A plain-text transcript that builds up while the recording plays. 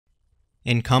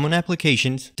In common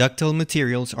applications, ductile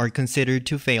materials are considered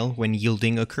to fail when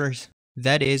yielding occurs.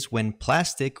 That is, when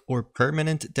plastic or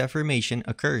permanent deformation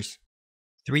occurs.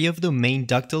 Three of the main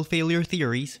ductile failure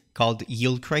theories, called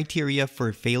yield criteria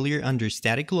for failure under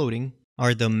static loading,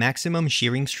 are the maximum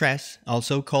shearing stress,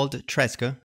 also called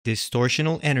Tresca,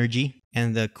 distortional energy,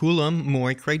 and the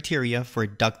Coulomb-Mohr criteria for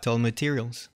ductile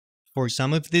materials. For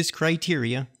some of these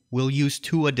criteria, we'll use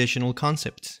two additional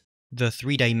concepts: the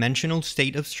three-dimensional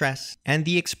state of stress and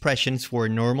the expressions for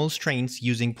normal strains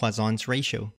using Poisson's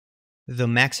ratio. The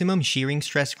maximum shearing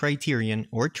stress criterion,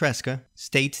 or Tresca,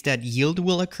 states that yield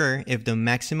will occur if the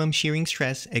maximum shearing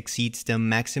stress exceeds the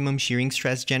maximum shearing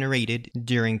stress generated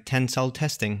during tensile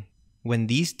testing. When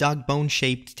these dog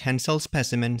bone-shaped tensile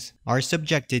specimens are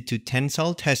subjected to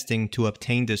tensile testing to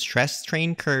obtain the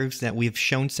stress-strain curves that we've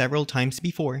shown several times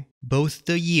before, both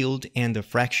the yield and the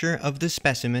fracture of the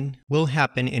specimen will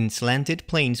happen in slanted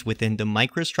planes within the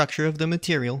microstructure of the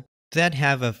material that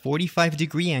have a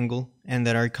 45-degree angle and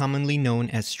that are commonly known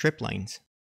as strip lines.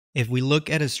 If we look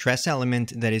at a stress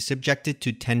element that is subjected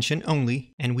to tension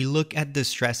only, and we look at the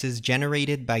stresses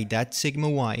generated by that sigma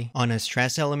y on a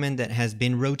stress element that has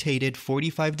been rotated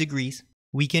 45 degrees,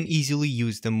 we can easily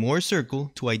use the Mohr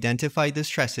circle to identify the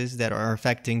stresses that are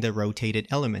affecting the rotated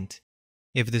element.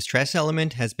 If the stress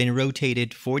element has been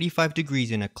rotated 45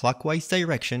 degrees in a clockwise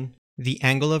direction, the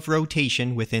angle of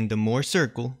rotation within the Mohr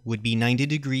circle would be 90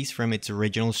 degrees from its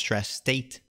original stress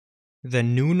state. The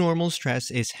new normal stress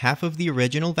is half of the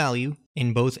original value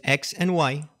in both x and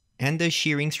y, and the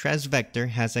shearing stress vector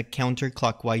has a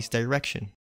counterclockwise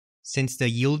direction. Since the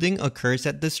yielding occurs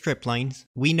at the strip lines,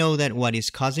 we know that what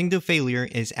is causing the failure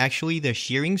is actually the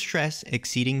shearing stress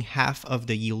exceeding half of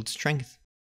the yield strength.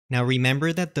 Now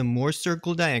remember that the Mohr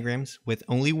circle diagrams with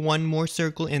only one Mohr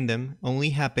circle in them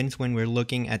only happens when we're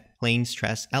looking at plane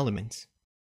stress elements.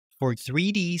 For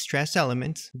 3D stress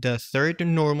elements, the third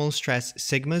normal stress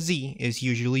sigma z is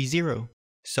usually 0,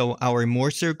 so our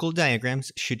Mohr circle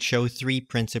diagrams should show three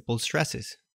principal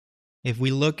stresses. If we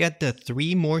look at the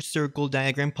three Mohr circle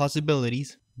diagram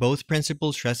possibilities, both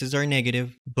principal stresses are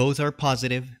negative, both are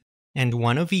positive, and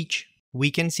one of each, we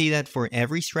can see that for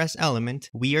every stress element,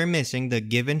 we are missing the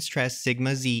given stress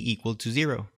sigma z equal to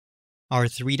 0. Our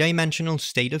three-dimensional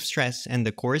state of stress and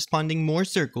the corresponding Mohr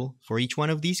circle for each one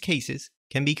of these cases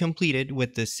can be completed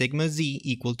with the sigma z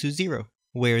equal to 0,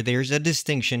 where there's a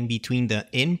distinction between the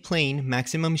in-plane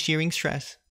maximum shearing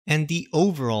stress and the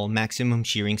overall maximum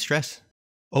shearing stress.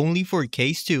 Only for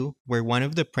case 2, where one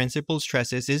of the principal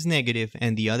stresses is negative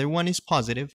and the other one is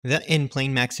positive, the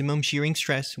in-plane maximum shearing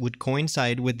stress would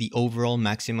coincide with the overall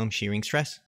maximum shearing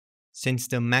stress. Since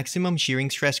the maximum shearing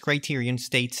stress criterion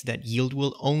states that yield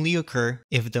will only occur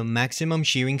if the maximum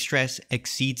shearing stress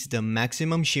exceeds the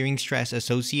maximum shearing stress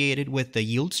associated with the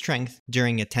yield strength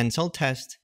during a tensile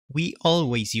test, we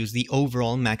always use the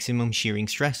overall maximum shearing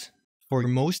stress. For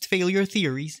most failure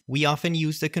theories, we often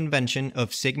use the convention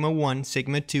of sigma 1,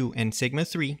 sigma 2, and sigma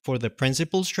 3 for the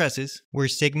principal stresses, where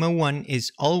sigma 1 is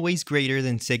always greater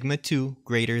than sigma 2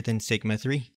 greater than sigma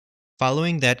 3.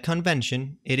 Following that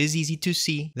convention, it is easy to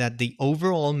see that the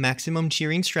overall maximum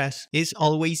shearing stress is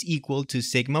always equal to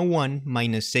sigma 1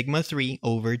 minus sigma 3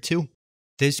 over 2.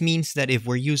 This means that if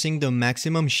we're using the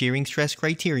maximum shearing stress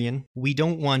criterion, we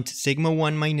don't want sigma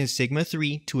 1 minus sigma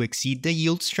 3 to exceed the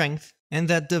yield strength, and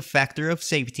that the factor of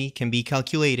safety can be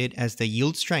calculated as the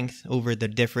yield strength over the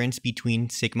difference between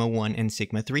sigma 1 and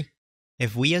sigma 3.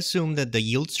 If we assume that the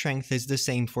yield strength is the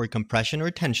same for compression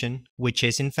or tension, which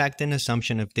is in fact an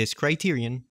assumption of this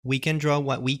criterion, we can draw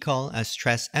what we call a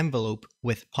stress envelope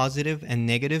with positive and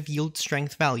negative yield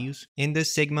strength values in the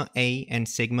sigma A and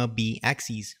sigma B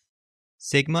axes.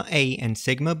 Sigma A and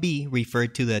sigma B refer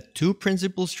to the two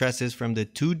principal stresses from the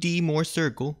 2D Mohr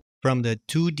circle from the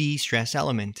 2D stress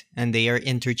element, and they are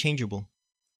interchangeable.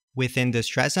 Within the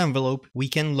stress envelope, we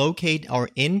can locate our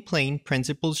in-plane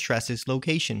principal stresses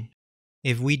location.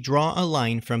 If we draw a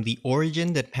line from the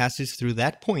origin that passes through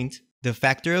that point, the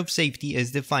factor of safety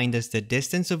is defined as the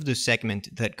distance of the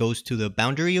segment that goes to the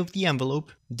boundary of the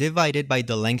envelope divided by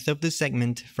the length of the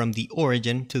segment from the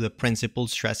origin to the principal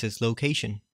stresses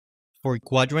location. For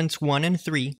quadrants 1 and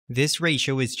 3, this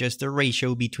ratio is just a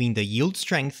ratio between the yield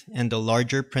strength and the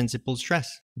larger principal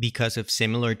stress, because of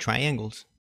similar triangles.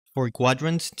 For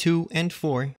quadrants 2 and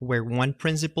 4, where one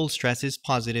principal stress is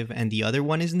positive and the other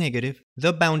one is negative,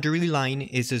 the boundary line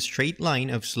is a straight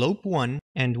line of slope 1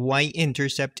 and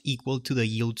y-intercept equal to the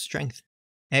yield strength.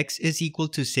 X is equal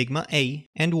to sigma A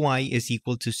and y is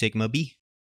equal to sigma B.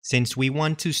 Since we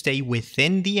want to stay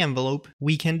within the envelope,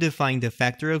 we can define the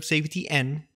factor of safety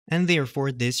n and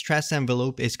therefore this stress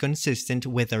envelope is consistent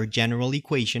with our general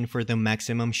equation for the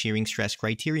maximum shearing stress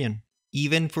criterion,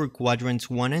 even for quadrants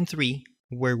 1 and 3,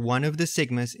 where one of the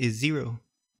sigmas is 0.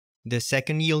 The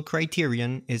second yield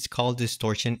criterion is called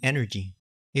distortion energy.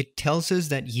 It tells us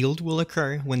that yield will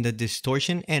occur when the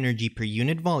distortion energy per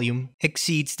unit volume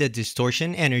exceeds the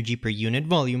distortion energy per unit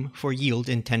volume for yield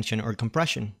in tension or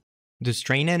compression. The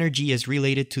strain energy is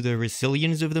related to the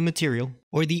resilience of the material,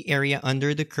 or the area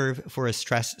under the curve for a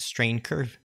stress-strain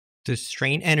curve. The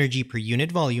strain energy per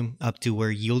unit volume up to where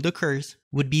yield occurs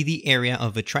would be the area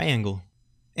of a triangle.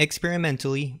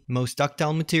 Experimentally, most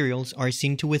ductile materials are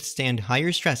seen to withstand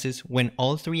higher stresses when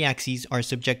all three axes are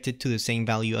subjected to the same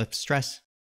value of stress.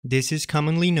 This is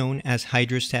commonly known as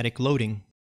hydrostatic loading.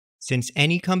 Since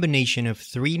any combination of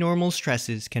three normal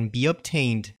stresses can be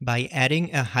obtained by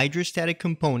adding a hydrostatic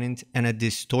component and a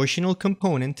distortional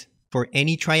component for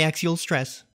any triaxial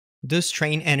stress, the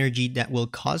strain energy that will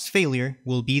cause failure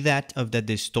will be that of the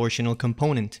distortional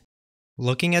component.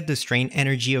 Looking at the strain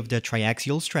energy of the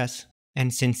triaxial stress,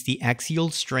 and since the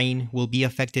axial strain will be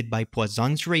affected by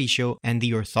Poisson's ratio and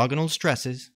the orthogonal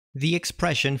stresses, the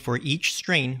expression for each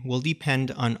strain will depend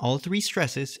on all three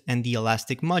stresses and the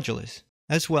elastic modulus,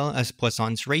 as well as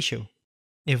Poisson's ratio.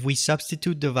 If we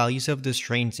substitute the values of the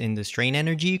strains in the strain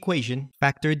energy equation,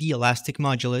 factor the elastic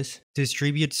modulus,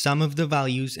 distribute some of the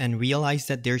values, and realize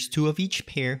that there's two of each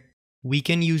pair, we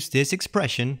can use this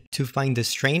expression to find the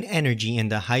strain energy in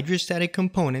the hydrostatic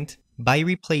component by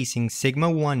replacing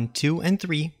sigma 1, 2, and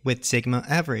 3 with sigma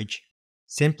average.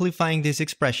 Simplifying this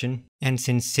expression, and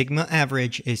since sigma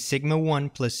average is sigma 1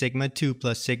 plus sigma 2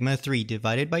 plus sigma 3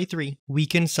 divided by 3, we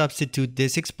can substitute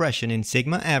this expression in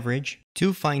sigma average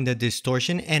to find the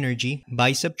distortion energy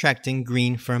by subtracting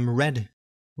green from red.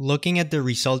 Looking at the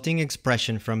resulting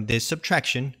expression from this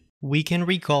subtraction, we can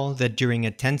recall that during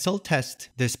a tensile test,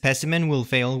 the specimen will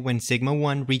fail when sigma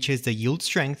 1 reaches the yield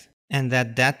strength, and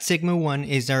that sigma 1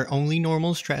 is our only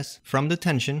normal stress from the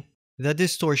tension. The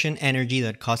distortion energy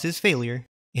that causes failure,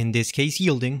 in this case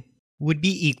yielding, would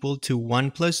be equal to 1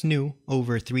 plus nu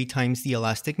over 3 times the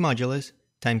elastic modulus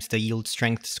times the yield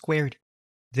strength squared.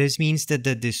 This means that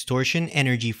the distortion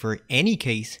energy for any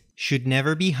case should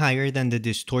never be higher than the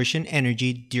distortion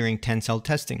energy during tensile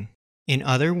testing. In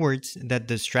other words, that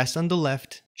the stress on the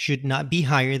left should not be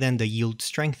higher than the yield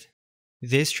strength.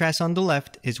 This stress on the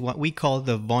left is what we call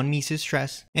the von Mises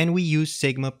stress, and we use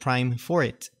sigma prime for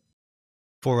it.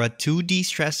 For a 2D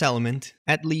stress element,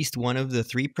 at least one of the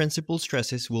three principal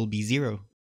stresses will be 0.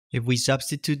 If we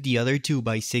substitute the other two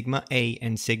by sigma A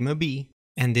and sigma B,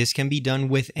 and this can be done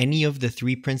with any of the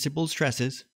three principal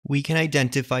stresses, we can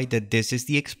identify that this is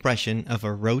the expression of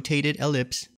a rotated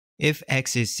ellipse if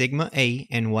x is sigma A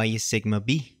and y is sigma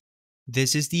B.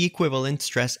 This is the equivalent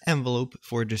stress envelope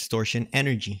for distortion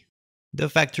energy. The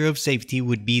factor of safety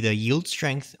would be the yield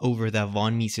strength over the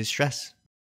von Mises stress.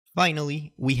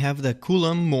 Finally, we have the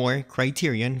Coulomb-Mohr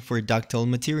criterion for ductile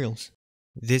materials.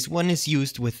 This one is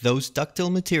used with those ductile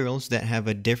materials that have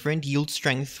a different yield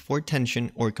strength for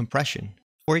tension or compression.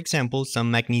 For example,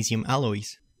 some magnesium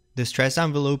alloys. The stress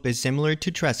envelope is similar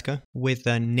to Tresca, with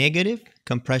a negative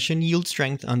compression yield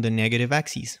strength on the negative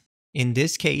axis. In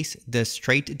this case, the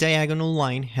straight diagonal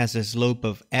line has a slope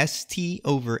of St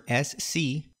over Sc,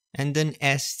 and then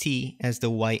St as the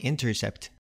y-intercept.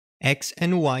 X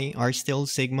and Y are still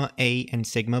sigma A and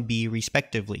sigma B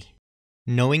respectively.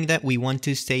 Knowing that we want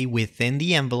to stay within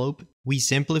the envelope, we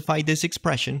simplify this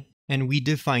expression and we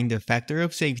define the factor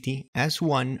of safety as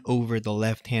 1 over the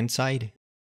left-hand side.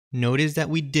 Notice that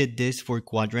we did this for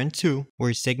quadrant 2,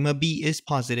 where sigma B is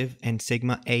positive and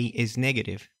sigma A is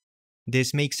negative.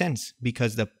 This makes sense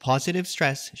because the positive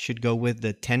stress should go with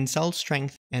the tensile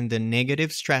strength and the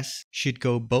negative stress should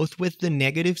go both with the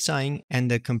negative sign and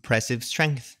the compressive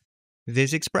strength.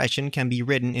 This expression can be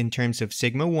written in terms of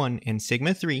sigma 1 and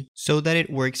sigma 3 so that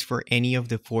it works for any of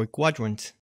the 4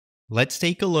 quadrants. Let's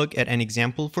take a look at an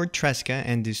example for Tresca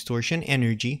and distortion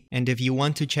energy, and if you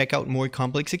want to check out more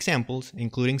complex examples,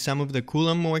 including some of the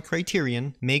Coulomb-Mohr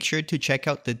criterion, make sure to check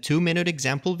out the 2-minute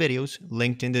example videos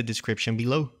linked in the description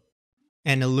below.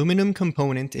 An aluminum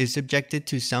component is subjected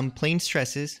to some plane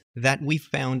stresses that we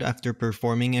found after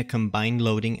performing a combined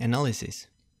loading analysis.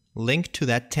 Link to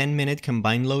that 10-minute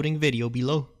combined loading video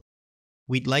below.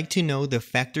 We'd like to know the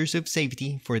factors of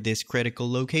safety for this critical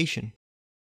location.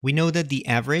 We know that the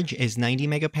average is 90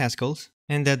 megapascals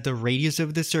and that the radius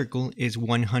of the circle is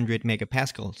 100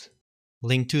 megapascals.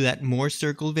 Link to that Mohr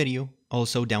circle video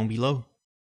also down below.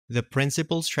 The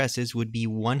principal stresses would be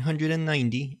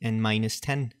 190 and minus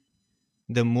 10.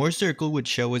 The Mohr circle would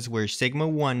show us where sigma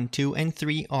 1, 2, and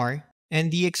 3 are, And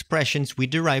the expressions we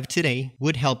derived today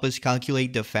would help us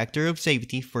calculate the factor of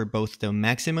safety for both the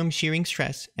maximum shearing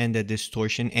stress and the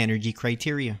distortion energy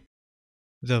criteria.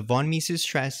 The von Mises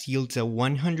stress yields a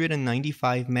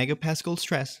 195 megapascal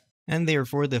stress, and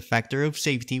therefore the factor of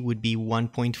safety would be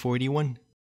 1.41.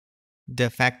 The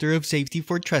factor of safety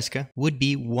for Tresca would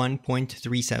be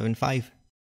 1.375.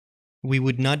 We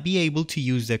would not be able to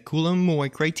use the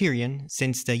Coulomb-Mohr criterion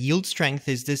since the yield strength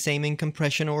is the same in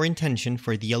compression or in tension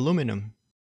for the aluminum.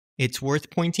 It's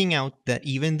worth pointing out that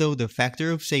even though the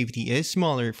factor of safety is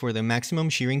smaller for the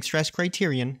maximum shearing stress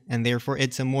criterion, and therefore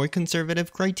it's a more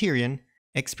conservative criterion,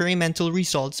 experimental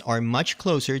results are much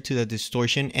closer to the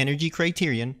distortion energy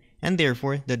criterion, and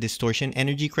therefore the distortion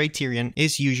energy criterion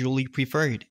is usually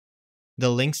preferred. The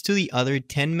links to the other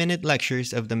 10-minute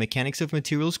lectures of the Mechanics of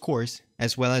Materials course,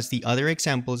 as well as the other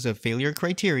examples of failure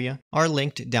criteria, are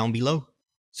linked down below,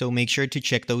 so make sure to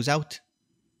check those out.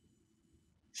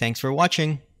 Thanks for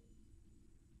watching!